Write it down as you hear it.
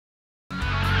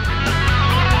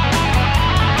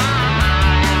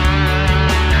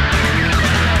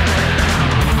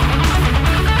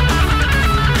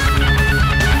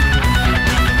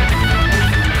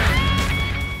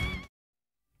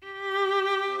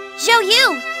Xiao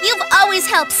Yu, you've always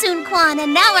helped Sun Quan,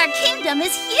 and now our kingdom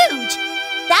is huge.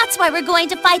 That's why we're going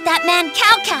to fight that man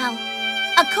Xiao Qiao.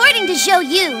 According to Xiao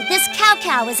Yu, this Xiao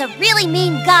Qiao is a really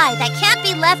mean guy that can't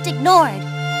be left ignored.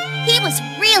 He was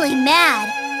really mad.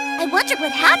 I wonder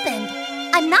what happened.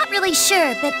 I'm not really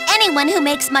sure, but anyone who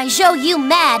makes my Xiao Yu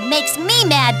mad makes me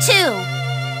mad too.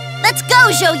 Let's go,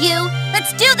 Xiao Yu!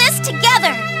 Let's do this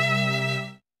together!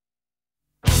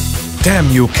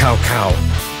 Damn you, Xiao Qiao!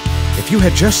 If you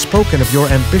had just spoken of your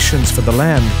ambitions for the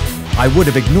land, I would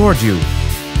have ignored you.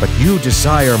 But you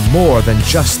desire more than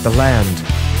just the land.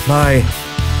 My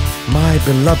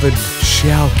beloved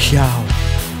Xiao Qiao.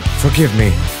 Forgive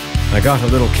me, I got a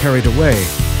little carried away.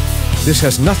 This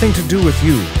has nothing to do with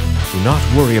you. Do not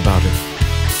worry about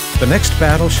it. The next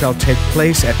battle shall take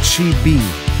place at Chi Bi.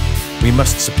 We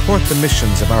must support the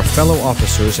missions of our fellow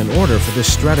officers in order for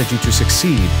this strategy to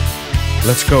succeed.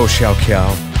 Let's go, Xiao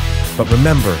Qiao. But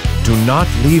remember, do not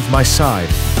leave my side.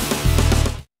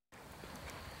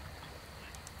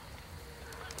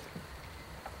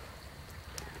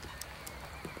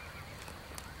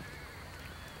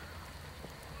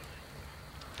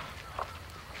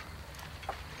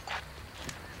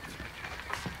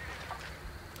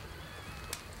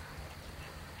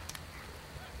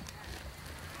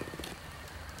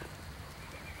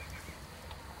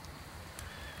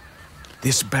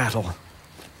 This battle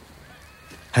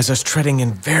has us treading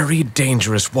in very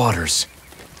dangerous waters.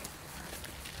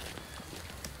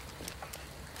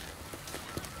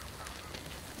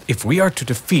 If we are to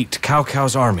defeat Xiao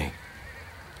Qiao's army,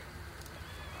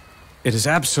 it is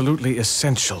absolutely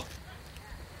essential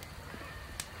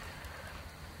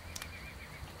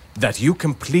that you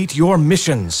complete your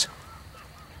missions.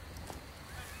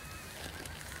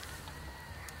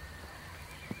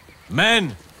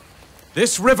 Men,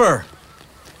 this river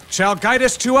shall guide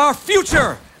us to our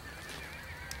future!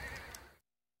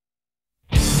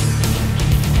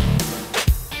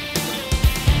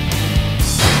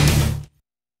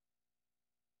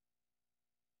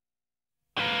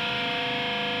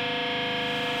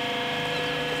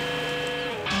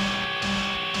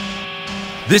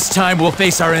 This time we'll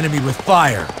face our enemy with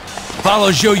fire.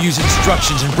 Follow Xiao Yu's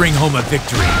instructions and bring home a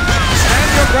victory.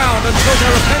 Stand your ground until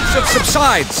their offensive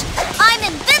subsides! I'm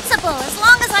invincible as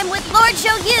long as I'm with Lord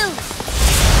Xiao Yu!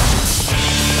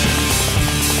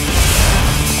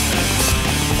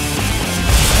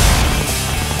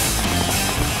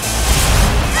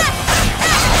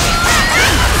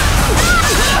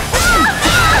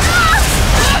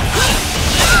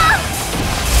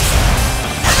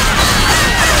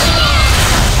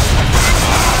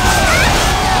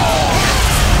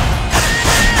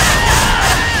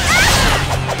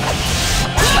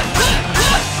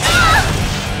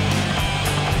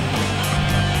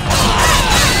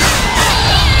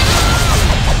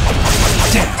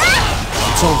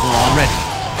 It's over already.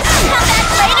 Come back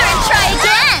later and try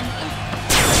again!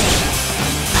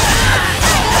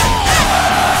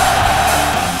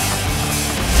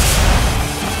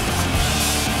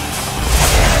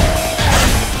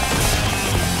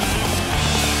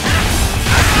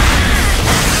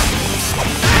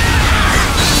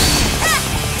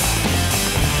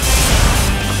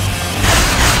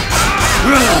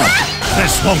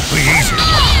 This won't be easy.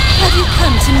 Have you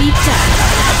come to meet death?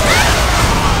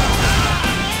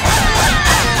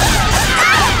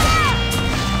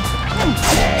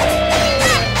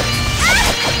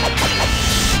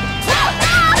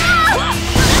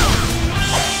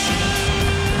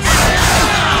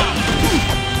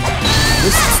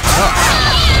 This is tough.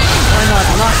 Why not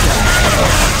lockdown?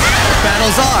 The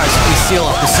battle's ours if we seal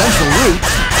off the central route.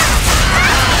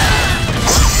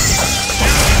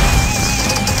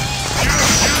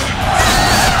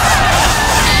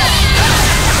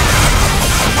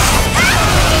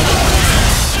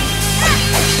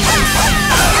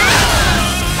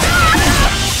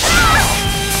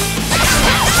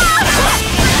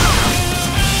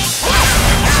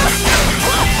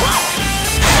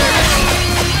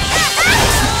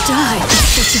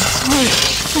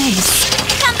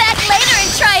 Come back later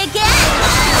and try again!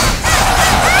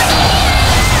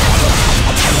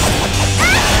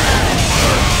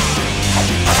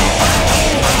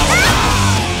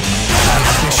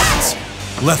 Ambitions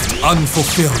left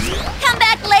unfulfilled. Come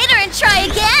back later and try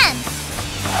again!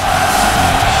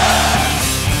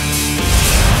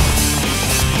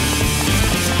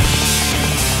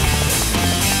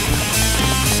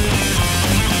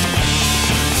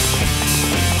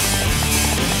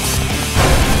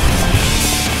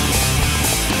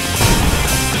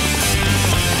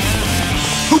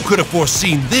 Who could have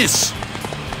foreseen this?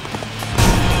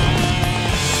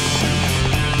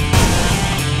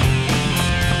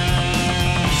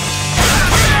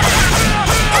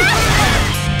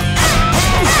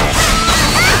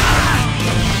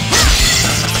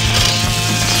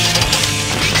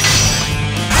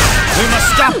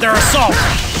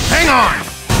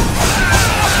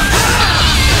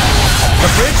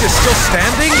 bridge is still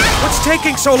standing? What's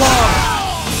taking so long?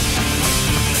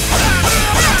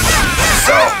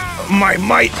 So, my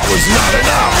might was not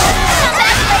enough. Come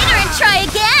back later and try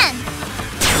again.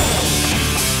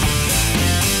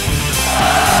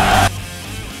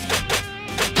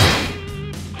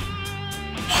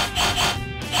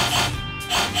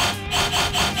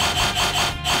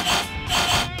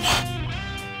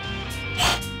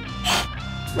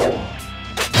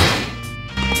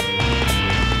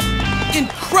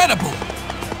 Incredible!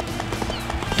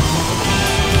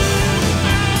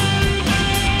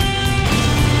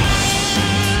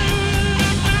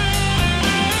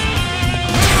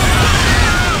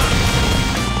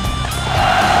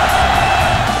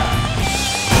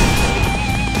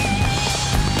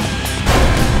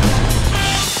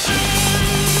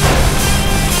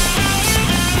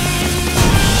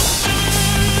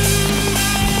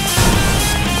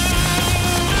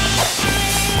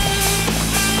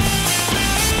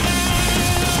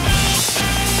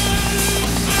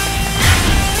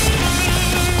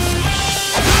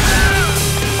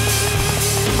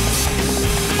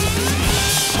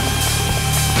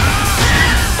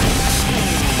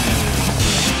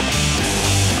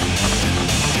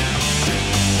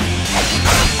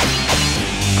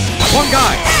 One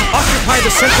guy! Occupy the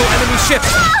central enemy ship!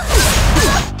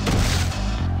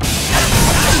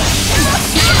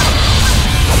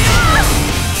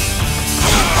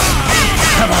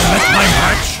 Have I met my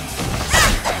match?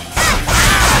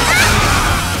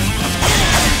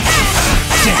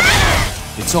 Damn!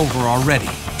 It's over already.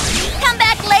 Come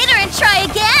back later and try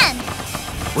again.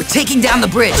 We're taking down the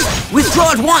bridge.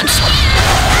 Withdraw at once.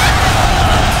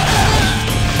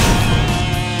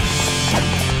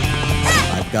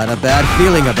 I've got a bad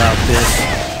feeling about this.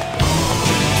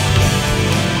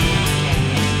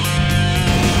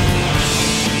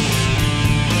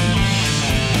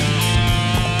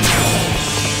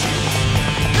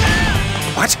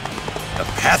 What? The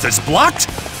path is blocked?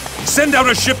 Send out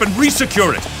a ship and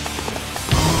re-secure it.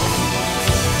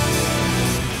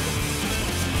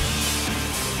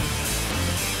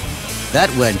 That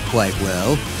went quite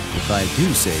well, if I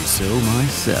do say so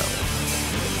myself.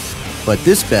 But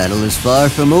this battle is far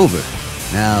from over.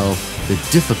 Now, the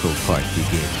difficult part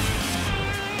begins.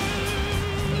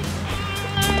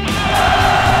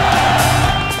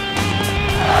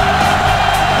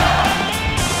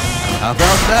 How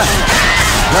about that?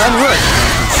 Plan work,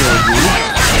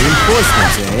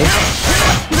 reinforcements, eh?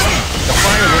 The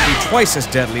fire will be twice as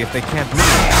deadly if they can't move.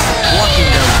 Blocking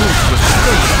their route was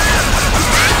brilliant.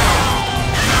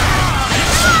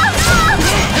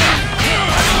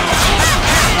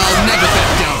 I'll never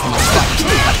back down from a fight.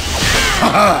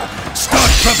 Haha!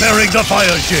 Start preparing the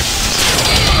fire ship!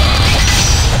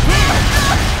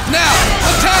 Now,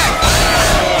 attack!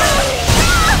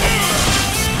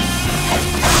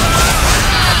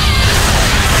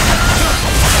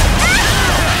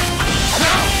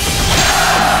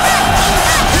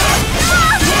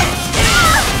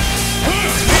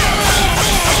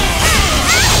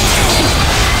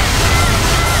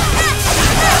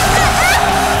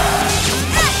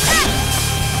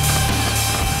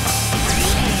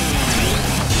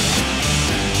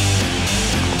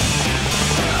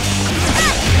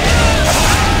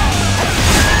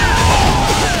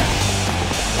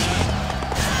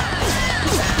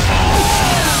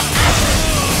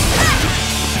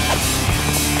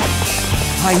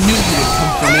 I knew you'd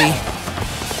come for me.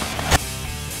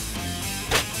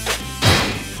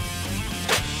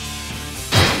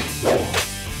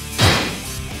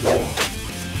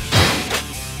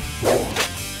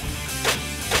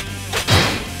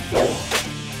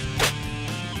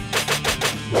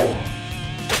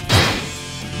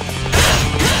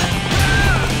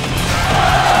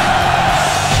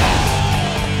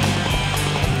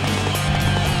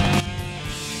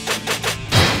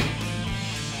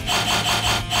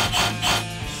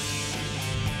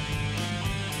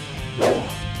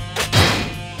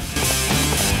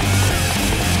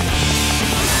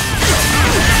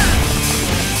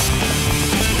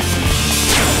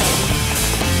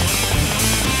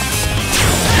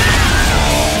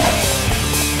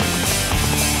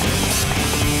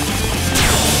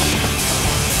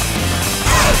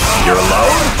 You're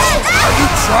alone? Are you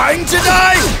trying to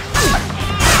die?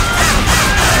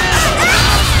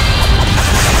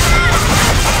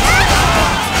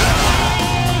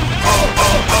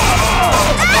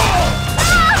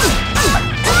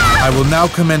 I will now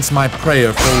commence my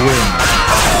prayer for wind.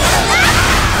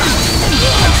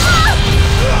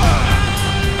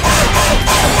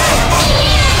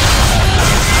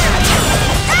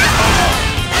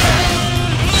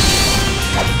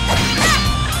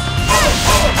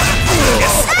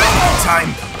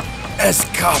 time has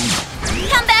come.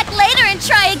 Come back later and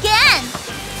try again.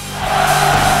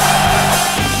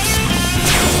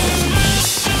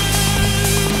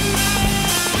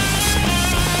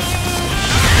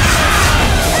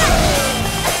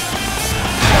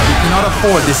 We cannot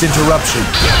afford this interruption.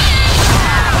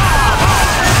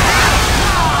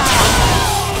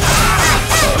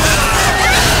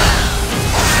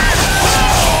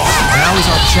 Now is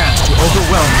our chance to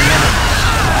overwhelm the enemy.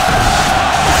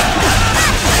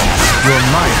 Your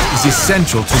might is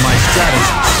essential to my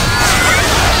strategy.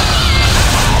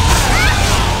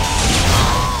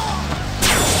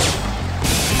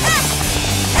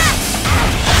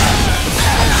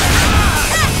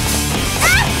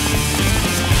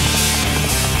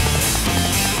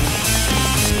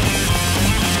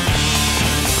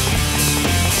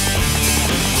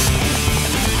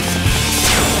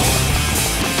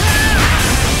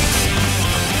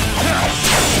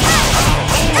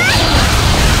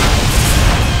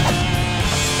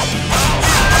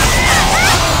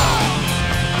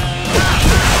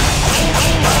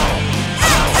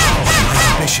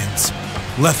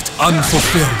 Left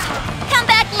unfulfilled. Come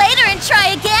back later and try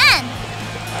again.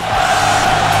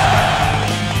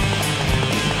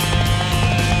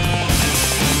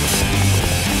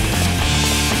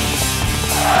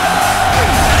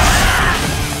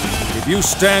 If you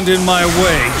stand in my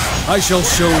way, I shall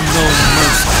show no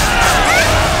mercy.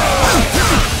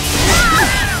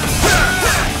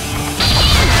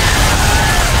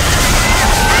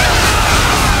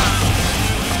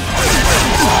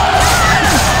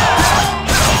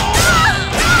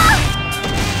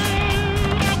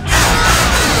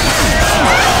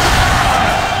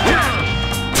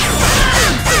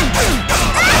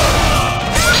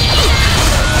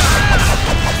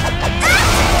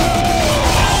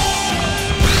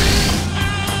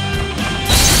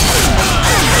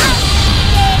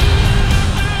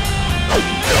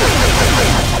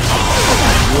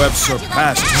 You have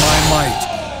surpassed my might.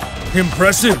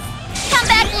 Impressive. Come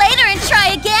back later and try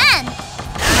again.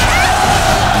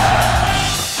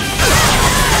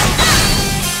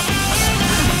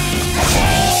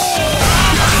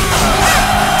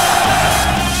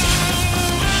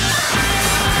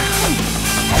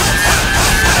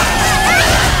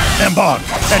 Embark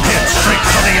and head straight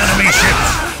for the enemy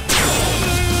ships.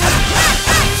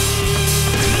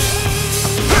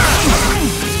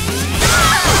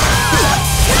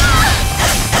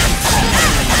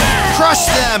 Crush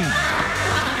them!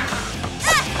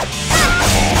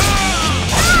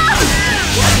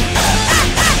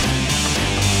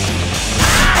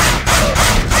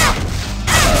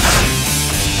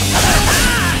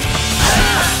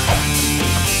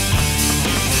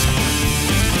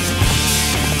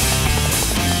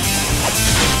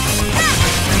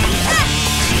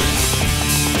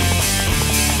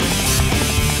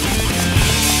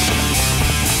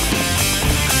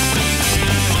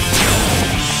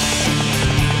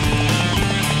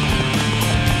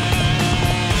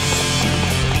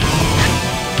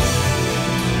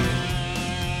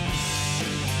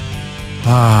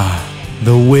 Ah,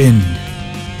 the wind.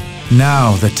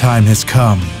 Now the time has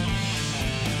come.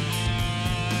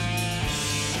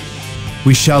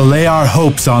 We shall lay our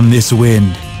hopes on this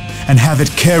wind and have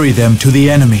it carry them to the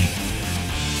enemy.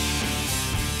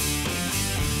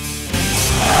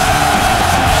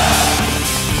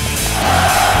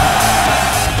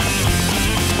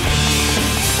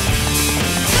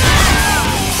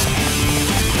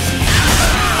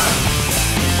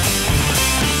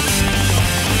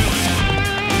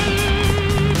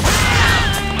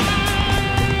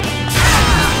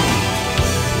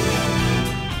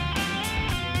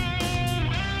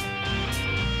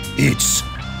 It's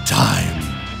time.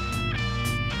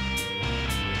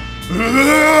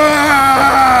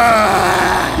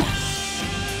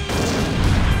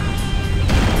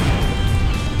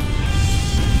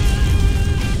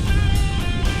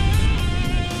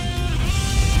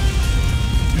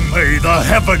 May the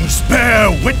heavens bear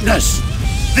witness!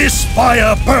 This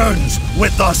fire burns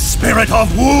with the spirit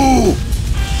of Wu!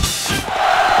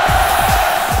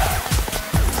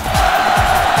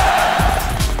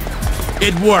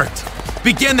 It worked.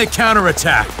 Begin the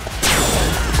counterattack.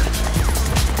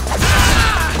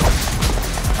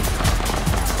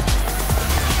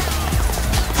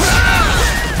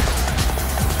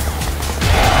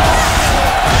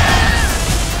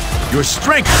 Your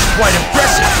strength is quite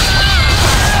impressive.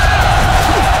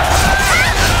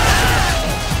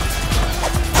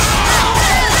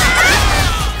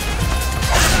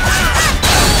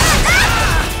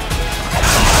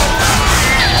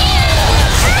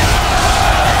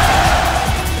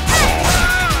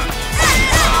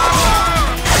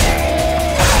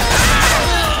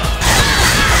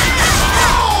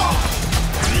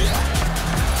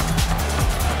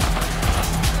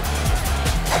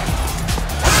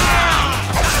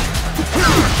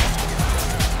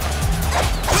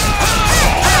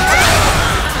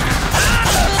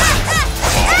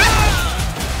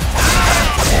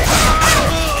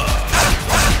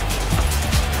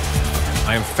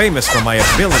 famous for my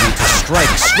ability to strike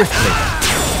swiftly.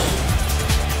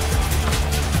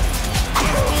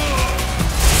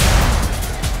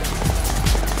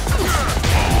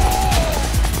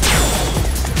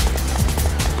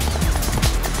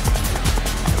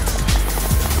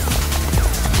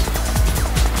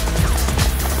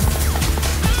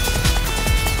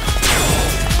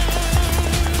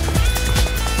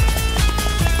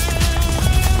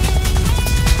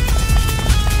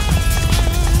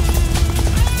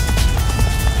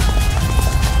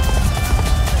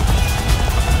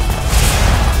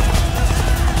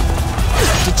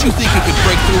 Did you think you could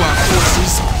break through our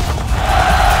forces?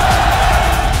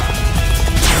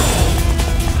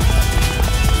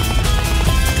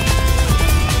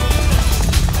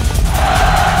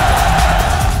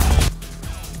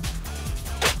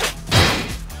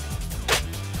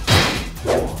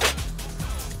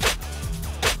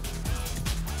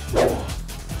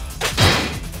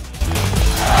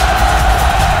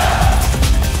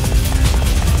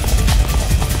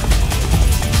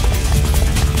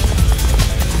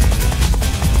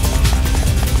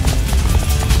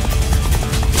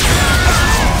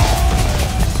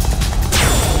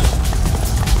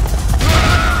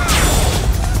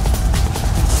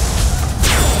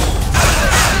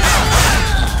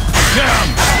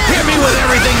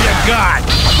 God!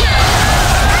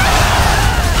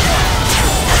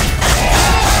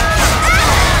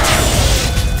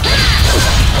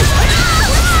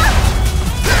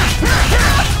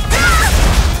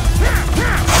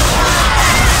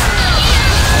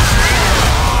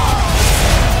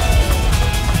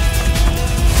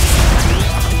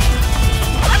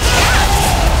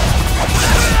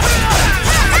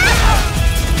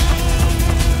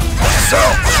 So,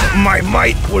 my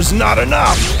might was not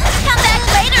enough. Come back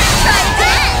later and try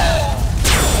again!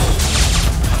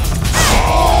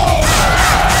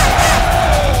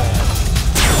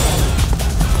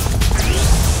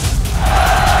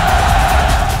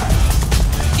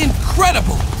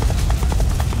 Incredible!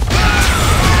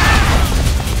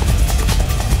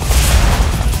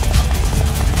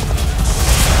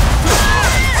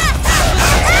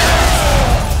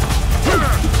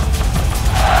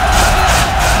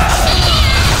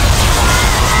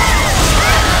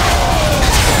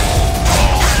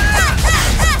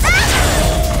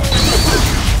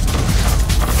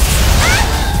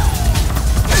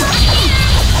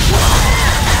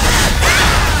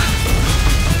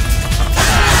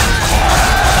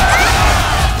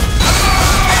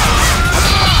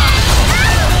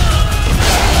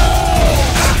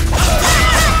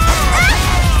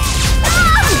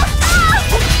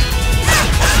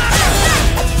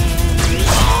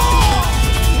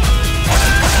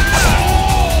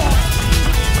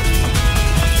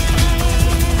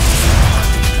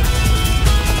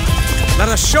 Let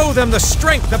us show them the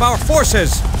strength of our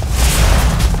forces!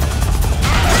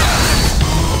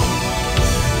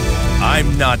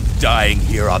 I'm not dying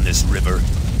here on this river.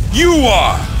 You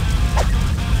are!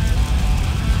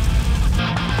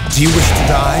 Do you wish to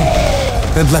die?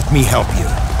 Then let me help you.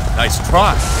 Nice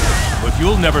try, but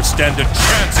you'll never stand a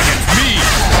chance against me!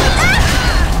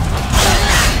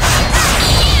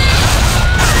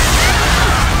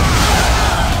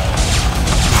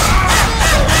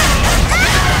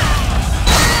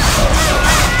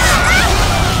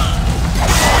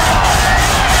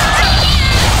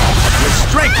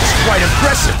 Strength is quite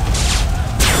impressive.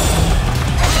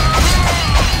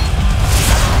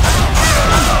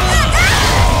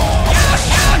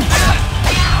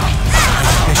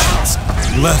 Ambitions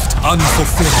left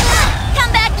unfulfilled.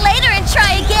 Come back later and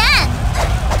try again!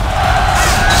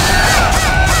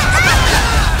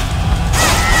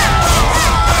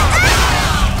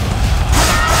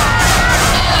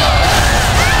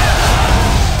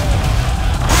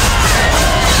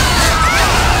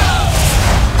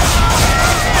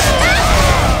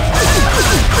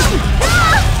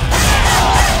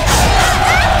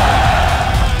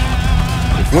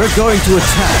 If we're going to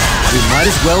attack, we might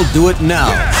as well do it now.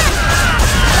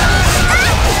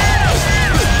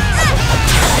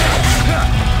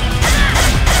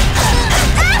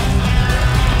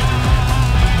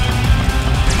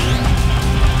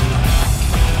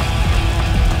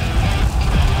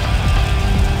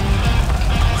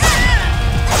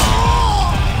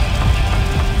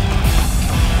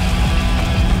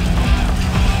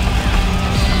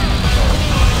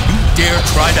 You dare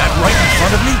try that right in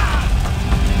front of me?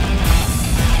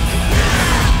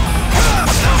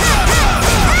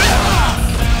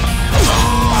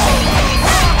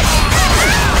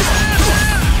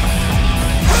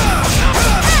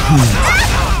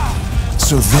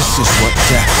 So this is what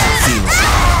death feels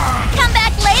like. Come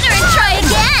back later and try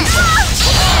again!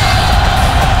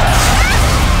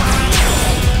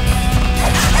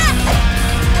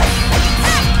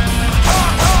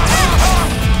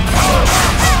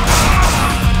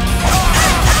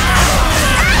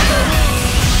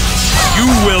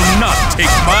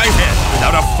 take my head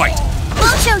without a fight.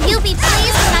 Won't Zhou Yu be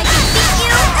pleased when I defeat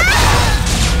you?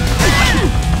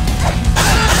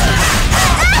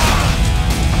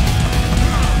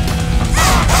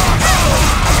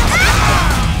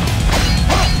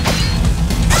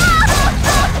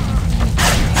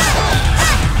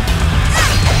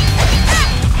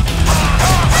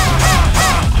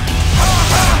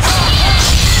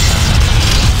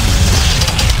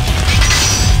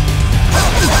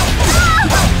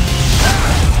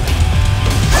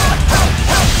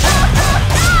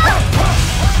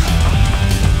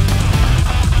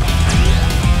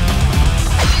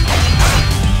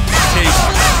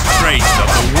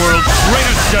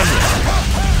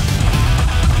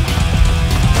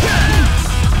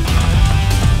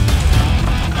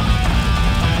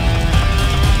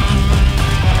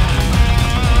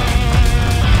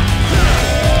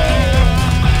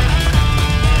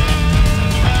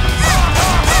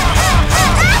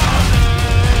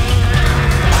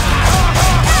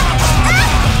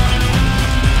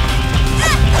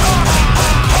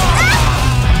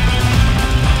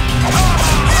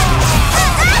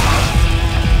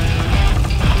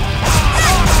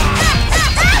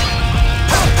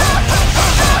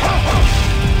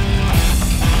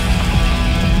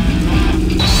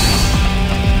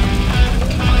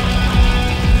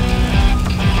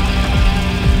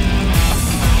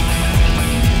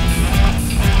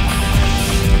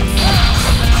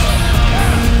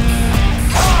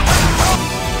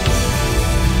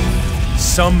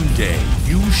 Someday,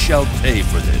 you shall pay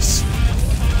for this.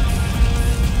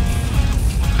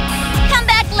 Come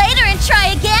back later and try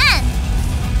again!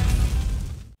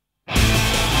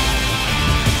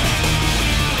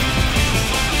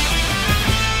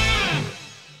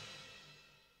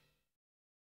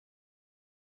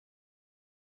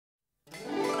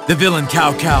 The villain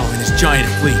Xiao Qiao and his giant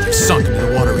fleet have sunk into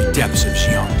the watery depths of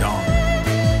Xiangdong.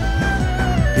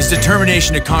 His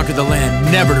determination to conquer the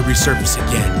land, never to resurface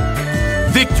again.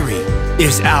 Victory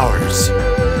is ours.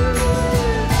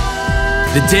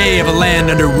 The day of a land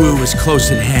under Wu is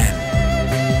close at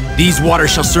hand. These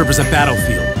waters shall serve as a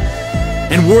battlefield,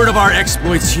 and word of our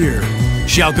exploits here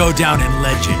shall go down in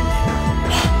legend.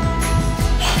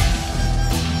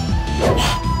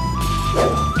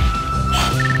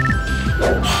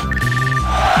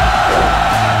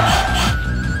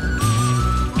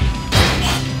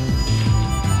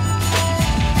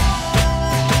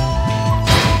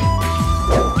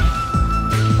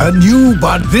 And you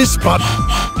but this but...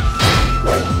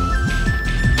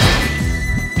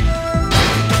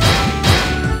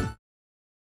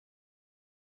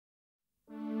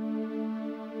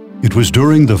 It was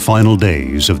during the final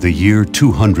days of the year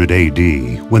 200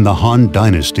 AD when the Han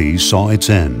Dynasty saw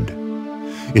its end.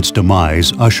 Its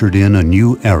demise ushered in a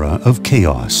new era of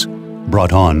chaos,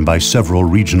 brought on by several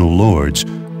regional lords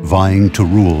vying to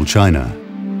rule China.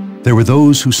 There were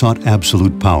those who sought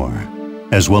absolute power,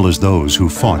 as well as those who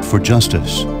fought for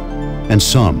justice, and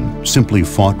some simply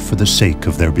fought for the sake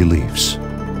of their beliefs.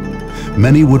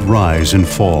 Many would rise and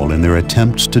fall in their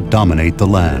attempts to dominate the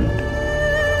land.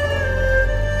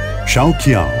 Xiao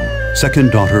Qiao,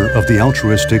 second daughter of the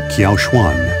altruistic Qiao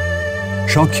Xuan.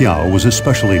 Xiao Qiao was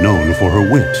especially known for her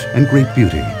wit and great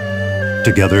beauty.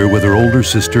 Together with her older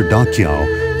sister Da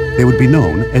Qiao, they would be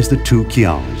known as the Two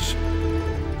Qiaos.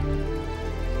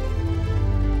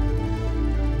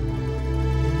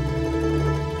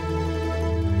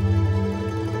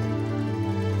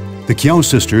 The Qiao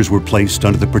sisters were placed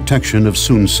under the protection of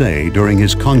Sun Ce during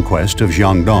his conquest of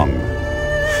Xiangdong.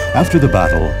 After the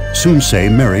battle, Sun Ce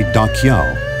married Da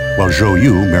Qiao, while Zhou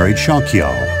Yu married Xiao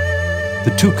Qiao.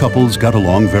 The two couples got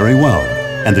along very well,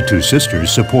 and the two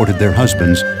sisters supported their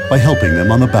husbands by helping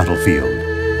them on the battlefield.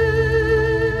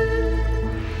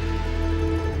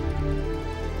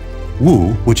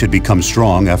 Wu, which had become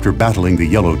strong after battling the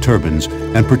Yellow Turbans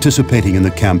and participating in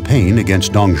the campaign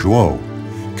against Dong Zhuo,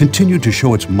 continued to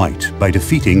show its might by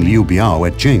defeating Liu Biao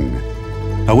at Jing.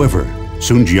 However,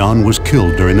 Sun Jian was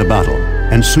killed during the battle,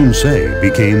 and Sun Ce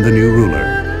became the new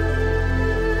ruler.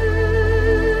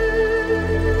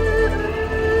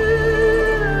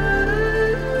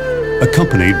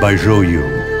 Accompanied by Zhou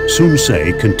Yu, Sun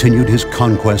Ce continued his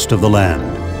conquest of the land.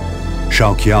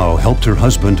 Xiao Qiao helped her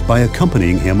husband by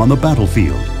accompanying him on the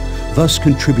battlefield, thus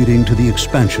contributing to the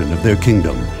expansion of their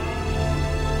kingdom.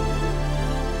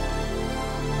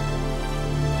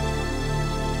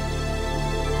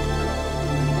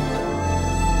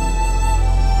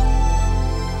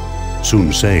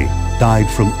 Sun Ce died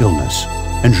from illness,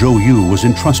 and Zhou Yu was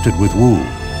entrusted with Wu.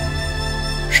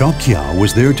 Xiao Qiao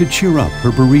was there to cheer up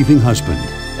her bereaving husband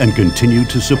and continued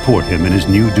to support him in his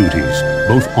new duties,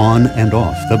 both on and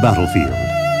off the battlefield.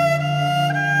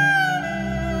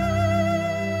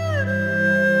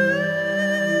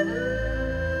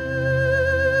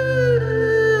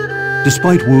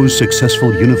 Despite Wu's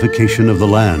successful unification of the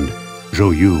land,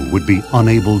 Zhou Yu would be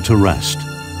unable to rest.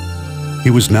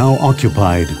 He was now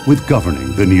occupied with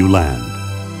governing the new land.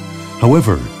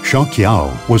 However, Xiao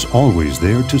Qiao was always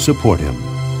there to support him.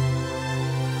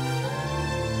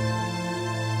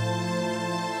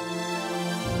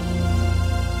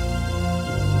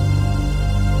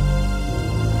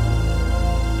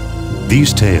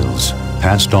 These tales,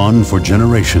 passed on for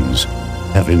generations,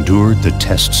 have endured the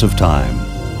tests of time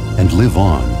and live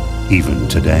on even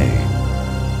today.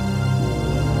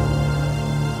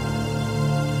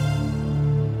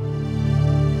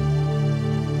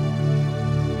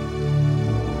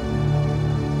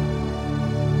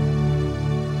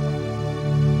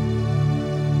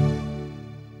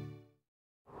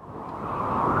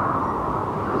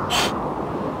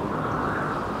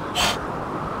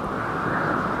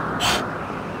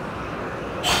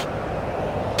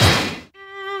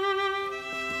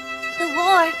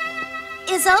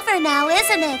 Is over now,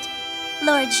 isn't it,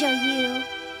 Lord Zhou Yu?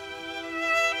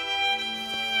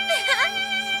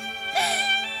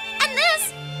 And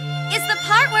this is the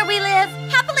part where we live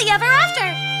happily ever after.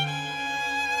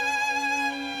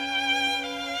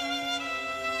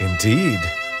 Indeed.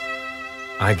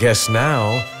 I guess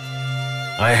now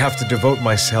I have to devote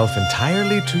myself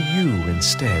entirely to you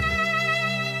instead.